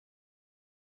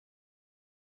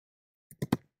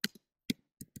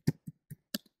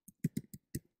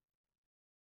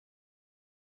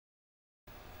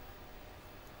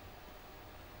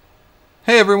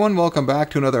Hey everyone, welcome back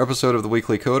to another episode of the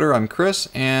Weekly Coder. I'm Chris,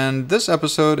 and this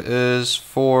episode is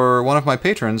for one of my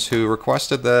patrons who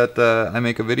requested that I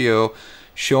make a video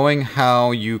showing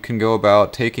how you can go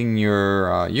about taking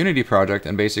your Unity project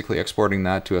and basically exporting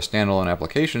that to a standalone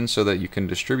application so that you can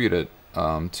distribute it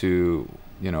to,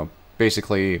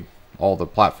 basically all the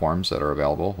platforms that are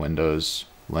available: Windows,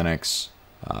 Linux,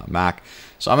 Mac.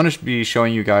 So I'm going to be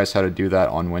showing you guys how to do that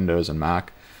on Windows and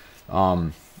Mac.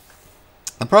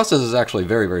 The process is actually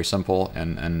very, very simple,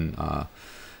 and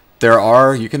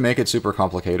you can make it super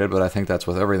complicated, but I think that's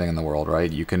with everything in the world,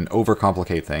 right? You can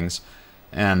overcomplicate things,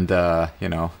 and, you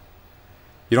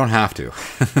don't have to.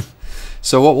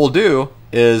 So what we'll do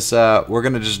is we're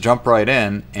going to just jump right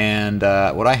in, and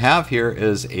what I have here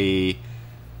is very,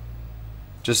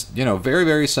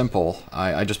 very simple.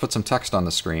 I just put some text on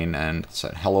the screen and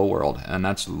said hello world, and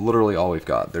that's literally all we've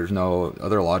got. There's no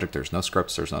other logic, there's no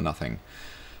scripts, there's no nothing.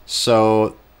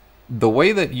 So the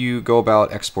way that you go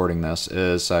about exporting this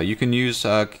is you can use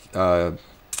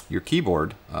your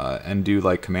keyboard and do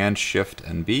like Command Shift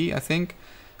and B, I think.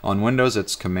 On Windows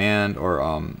it's Command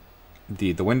or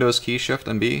the Windows key Shift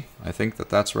and B. I think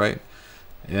that's right.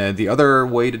 The other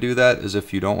way to do that is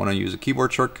if you don't want to use a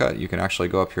keyboard shortcut, you can actually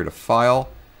go up here to File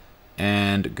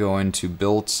and go into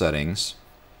Build Settings.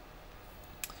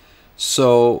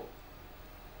 So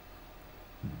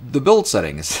the build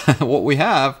settings, what we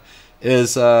have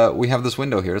is we have this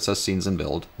window here. It says Scenes and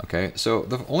Build. Okay, so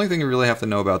the only thing you really have to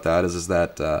know about that is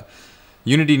that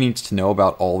Unity needs to know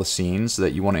about all the scenes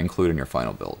that you want to include in your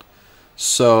final build.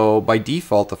 So by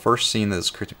default, the first scene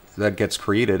that gets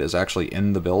created is actually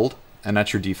in the build, and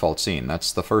that's your default scene.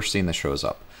 That's the first scene that shows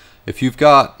up. If you've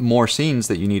got more scenes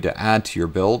that you need to add to your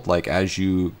build, like as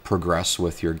you progress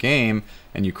with your game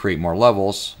and you create more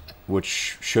levels,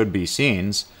 which should be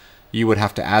scenes, you would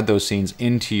have to add those scenes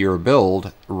into your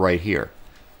build right here.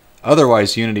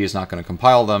 Otherwise, Unity is not going to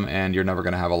compile them, and you're never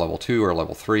going to have a level 2 or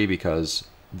level 3 because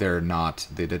they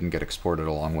didn't get exported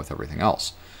along with everything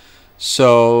else.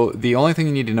 So the only thing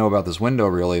you need to know about this window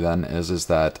really then is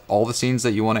that all the scenes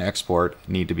that you want to export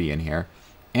need to be in here,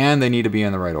 and they need to be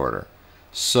in the right order.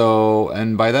 So,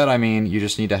 and by that I mean you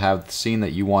just need to have the scene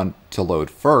that you want to load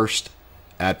first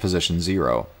at position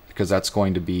 0, because that's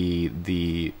going to be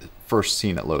the first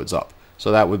scene that loads up.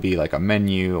 So that would be like a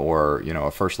menu or a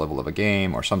first level of a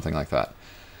game or something like that.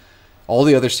 All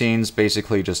the other scenes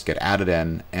basically just get added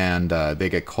in, and they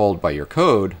get called by your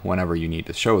code whenever you need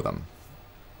to show them.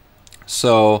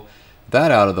 So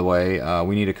that out of the way,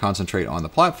 we need to concentrate on the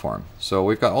platform. So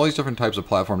we've got all these different types of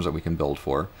platforms that we can build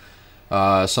for.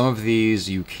 Some of these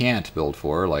you can't build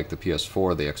for, like the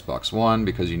PS4, the Xbox One,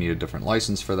 because you need a different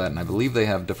license for that, and I believe they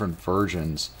have different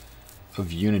versions of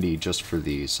Unity just for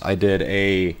these. I did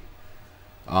a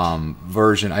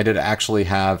version. I did actually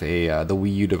have the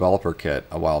Wii U developer kit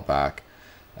a while back,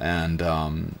 and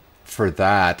for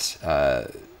that,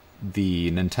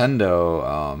 the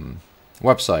Nintendo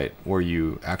website where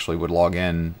you actually would log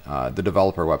in, the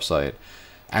developer website,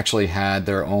 actually had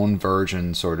their own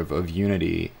version sort of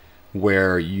Unity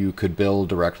where you could build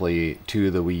directly to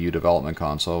the Wii U development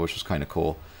console, which was kind of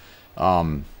cool.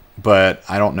 But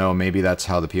I don't know, maybe that's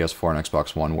how the PS4 and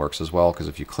Xbox One works as well, because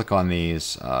if you click on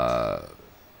these,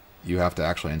 you have to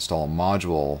actually install a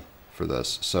module for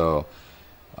this. So,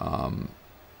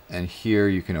 and here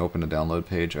you can open a download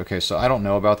page. Okay, so I don't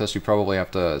know about this. You probably have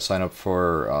to sign up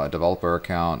for a developer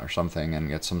account or something and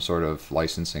get some sort of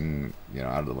licensing,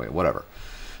 out of the way, whatever.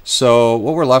 So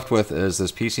what we're left with is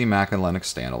this PC, Mac, and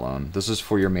Linux standalone. This is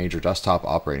for your major desktop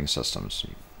operating systems,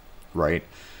 right?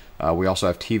 We also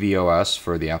have tvOS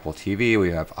for the Apple TV. We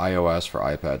have iOS for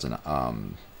iPads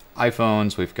and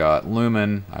iPhones. We've got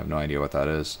Lumen. I have no idea what that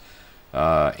is.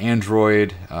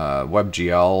 Android,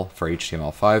 WebGL for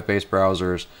HTML5 based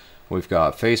browsers. We've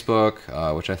got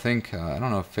Facebook, which I think, I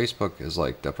don't know if Facebook is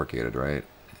like deprecated, right?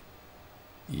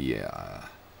 Yeah.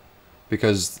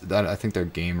 Because I think their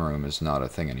game room is not a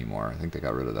thing anymore. I think they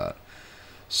got rid of that.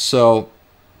 So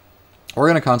what we're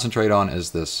going to concentrate on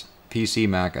is this PC,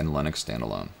 Mac, and Linux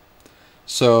standalone.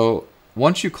 So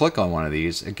once you click on one of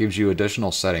these, it gives you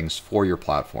additional settings for your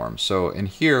platform. So in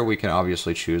here, we can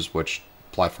obviously choose which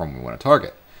platform we want to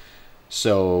target.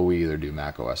 So we either do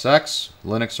Mac OS X,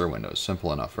 Linux, or Windows.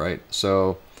 Simple enough, right?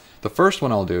 So the first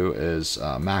one I'll do is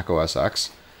Mac OS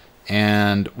X.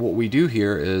 And what we do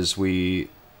here is we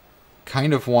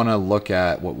kind of want to look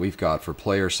at what we've got for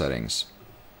player settings.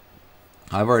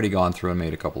 I've already gone through and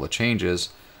made a couple of changes,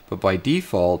 but by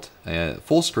default,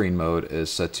 full screen mode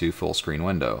is set to full screen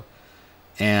window,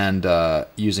 and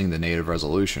using the native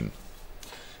resolution.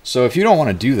 So if you don't want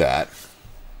to do that,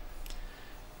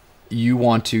 you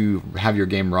want to have your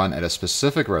game run at a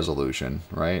specific resolution,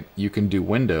 right? You can do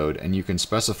windowed, and you can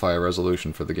specify a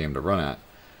resolution for the game to run at.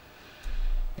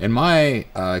 In my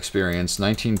experience,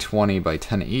 1920 by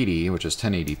 1080, which is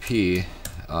 1080p,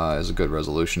 is a good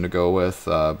resolution to go with.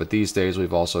 But these days,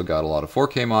 we've also got a lot of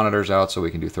 4K monitors out, so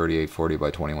we can do 3840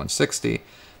 by 2160.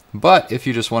 But if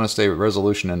you just want to stay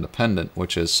resolution independent,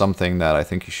 which is something that I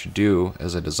think you should do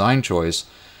as a design choice,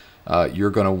 you're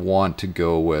going to want to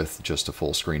go with just a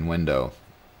full screen window.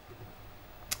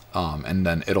 And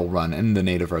then it'll run in the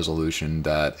native resolution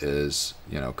that is,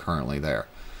 currently there.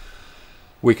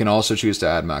 We can also choose to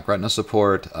add Mac Retina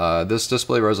support. This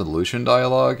display resolution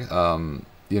dialog,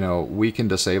 we can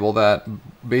disable that.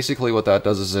 Basically what that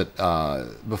does is it,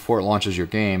 before it launches your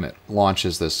game, it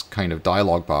launches this kind of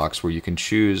dialog box where you can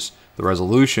choose the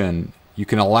resolution. You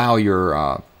can allow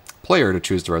your player to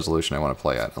choose the resolution I want to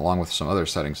play at, along with some other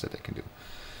settings that they can do.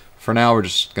 For now, we're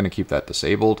just going to keep that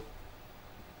disabled.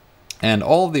 And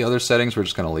all of the other settings, we're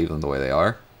just going to leave them the way they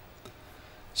are.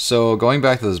 So going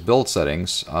back to those build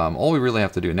settings, all we really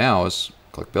have to do now is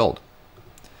click build.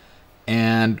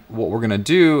 And what we're going to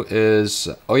do is,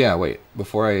 oh yeah, wait,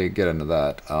 before I get into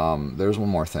that, there's one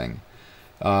more thing.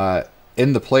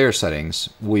 In the player settings,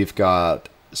 we've got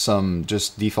some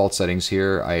just default settings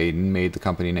here. I made the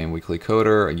company name Weekly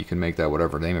Coder, and you can make that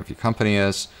whatever name of your company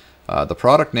is. The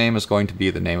product name is going to be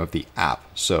the name of the app.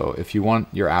 So if you want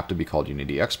your app to be called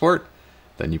Unity Export,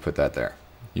 then you put that there.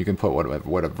 You can put what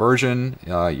version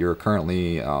you're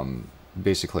currently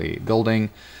basically building.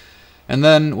 And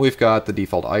then we've got the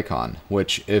default icon,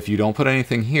 which if you don't put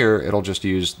anything here, it'll just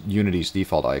use Unity's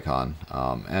default icon.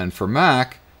 And for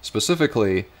Mac,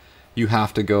 specifically, you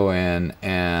have to go in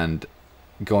and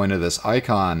go into this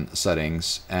icon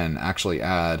settings and actually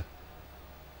add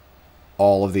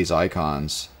all of these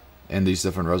icons in these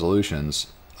different resolutions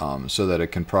so that it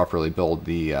can properly build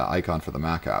the icon for the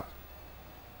Mac app.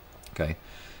 Okay,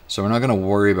 so we're not going to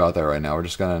worry about that right now. We're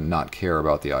just going to not care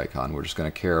about the icon. We're just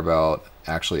going to care about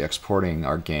actually exporting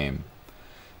our game.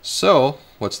 So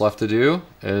what's left to do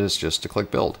is just to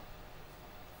click build.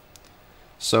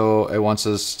 So it wants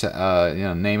us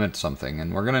to name it something,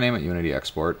 and we're going to name it Unity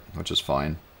Export, which is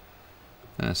fine.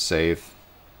 And save.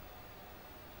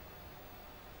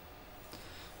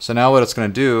 So now what it's going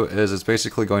to do is it's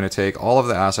basically going to take all of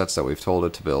the assets that we've told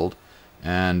it to build,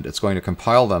 and it's going to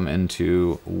compile them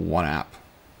into one app.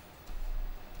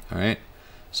 All right.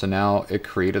 So now it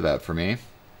created that for me,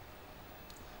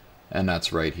 and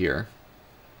that's right here.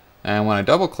 And when I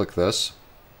double click this,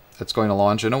 it's going to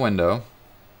launch in a window,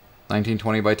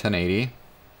 1920 by 1080,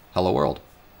 Hello World.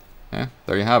 Okay,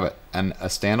 there you have it. And a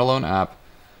standalone app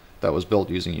that was built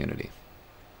using Unity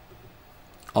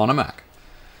on a Mac.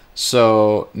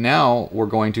 So now we're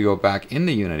going to go back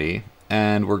into Unity,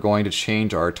 and we're going to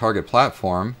change our target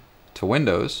platform to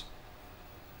Windows.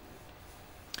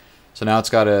 So now it's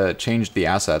got to change the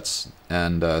assets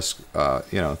and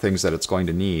things that it's going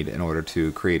to need in order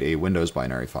to create a Windows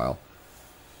binary file.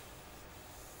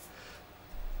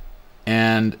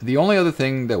 And the only other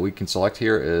thing that we can select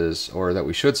here is, or that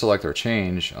we should select or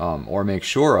change, or make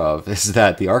sure of, is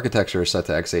that the architecture is set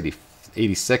to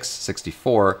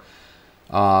x86-64,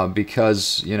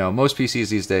 because most PCs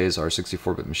these days are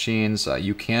 64-bit machines.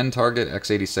 You can target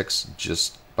x86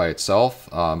 just by itself,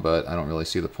 but I don't really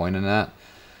see the point in that.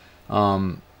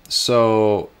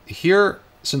 So here,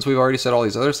 since we've already set all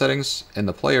these other settings in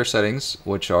the player settings,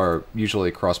 which are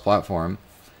usually cross-platform,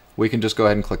 we can just go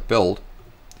ahead and click build.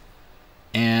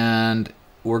 And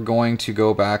we're going to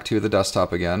go back to the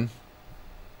desktop again.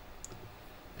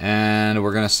 And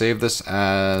we're going to save this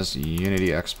as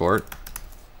Unity Export.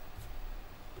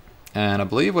 And I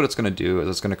believe what it's going to do is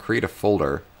it's going to create a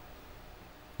folder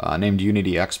named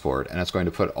Unity Export, and it's going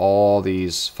to put all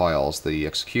these files, the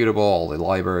executable, all the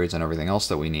libraries, and everything else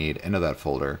that we need into that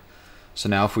folder. So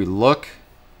now if we look,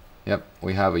 yep,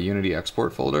 we have a Unity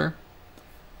Export folder,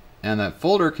 and that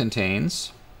folder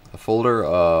contains a folder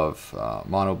of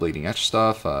mono bleeding etch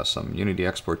stuff, some Unity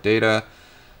Export data,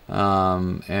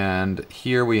 and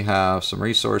here we have some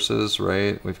resources,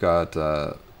 right? We've got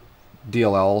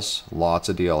DLLs, lots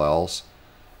of DLLs,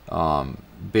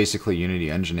 basically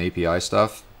Unity Engine API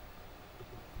stuff.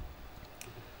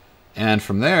 And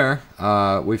from there,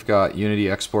 we've got Unity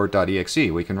Export.exe.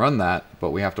 We can run that,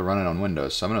 but we have to run it on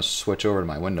Windows. So I'm going to switch over to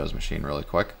my Windows machine really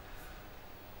quick.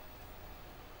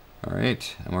 All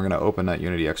right, and we're going to open that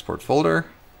Unity Export folder.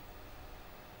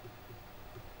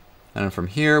 And then from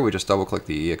here, we just double-click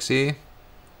the exe,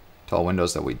 tell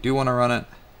Windows that we do want to run it.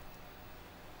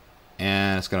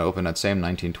 And it's going to open that same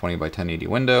 1920 by 1080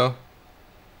 window.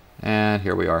 And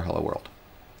here we are, Hello World.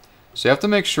 So you have to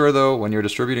make sure, though, when you're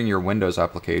distributing your Windows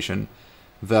application,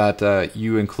 that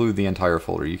you include the entire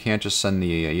folder. You can't just send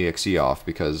the exe off,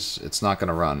 because it's not going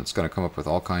to run. It's going to come up with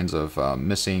all kinds of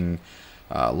missing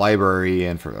library.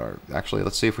 And actually,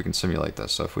 let's see if we can simulate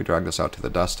this. So if we drag this out to the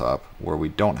desktop where we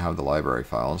don't have the library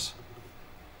files,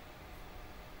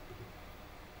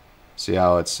 see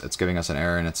how it's giving us an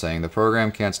error, and it's saying the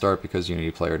program can't start because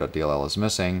unityplayer.dll is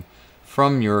missing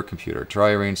from your computer.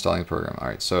 Try reinstalling the program. All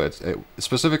right, so it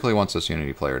specifically wants this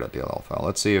unityplayer.dll file.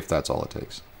 Let's see if that's all it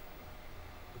takes.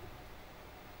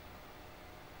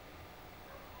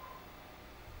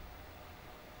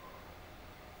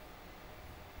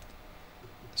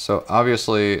 So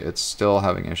obviously it's still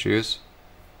having issues.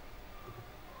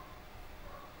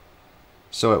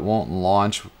 So it won't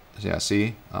launch. Yeah,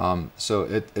 see? So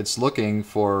it's looking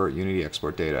for Unity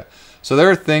export data. So there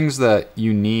are things that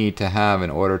you need to have in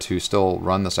order to still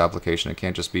run this application. It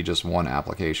can't just be just one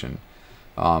application.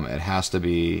 It has to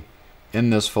be in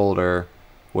this folder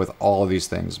with all of these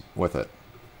things with it.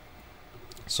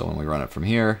 So when we run it from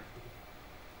here,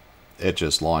 it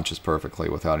just launches perfectly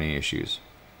without any issues.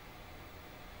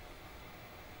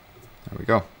 There we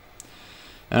go.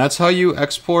 And that's how you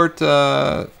export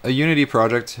a Unity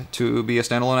project to be a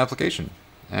standalone application.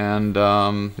 And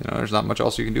there's not much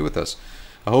else you can do with this.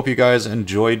 I hope you guys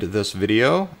enjoyed this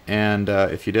video, and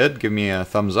if you did, give me a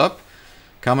thumbs up.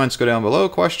 Comments go down below.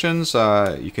 Questions,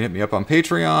 you can hit me up on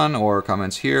Patreon or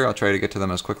comments here. I'll try to get to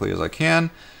them as quickly as I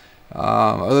can.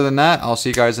 Other than that, I'll see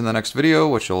you guys in the next video,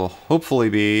 which will hopefully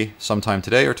be sometime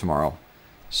today or tomorrow.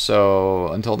 So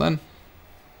until then,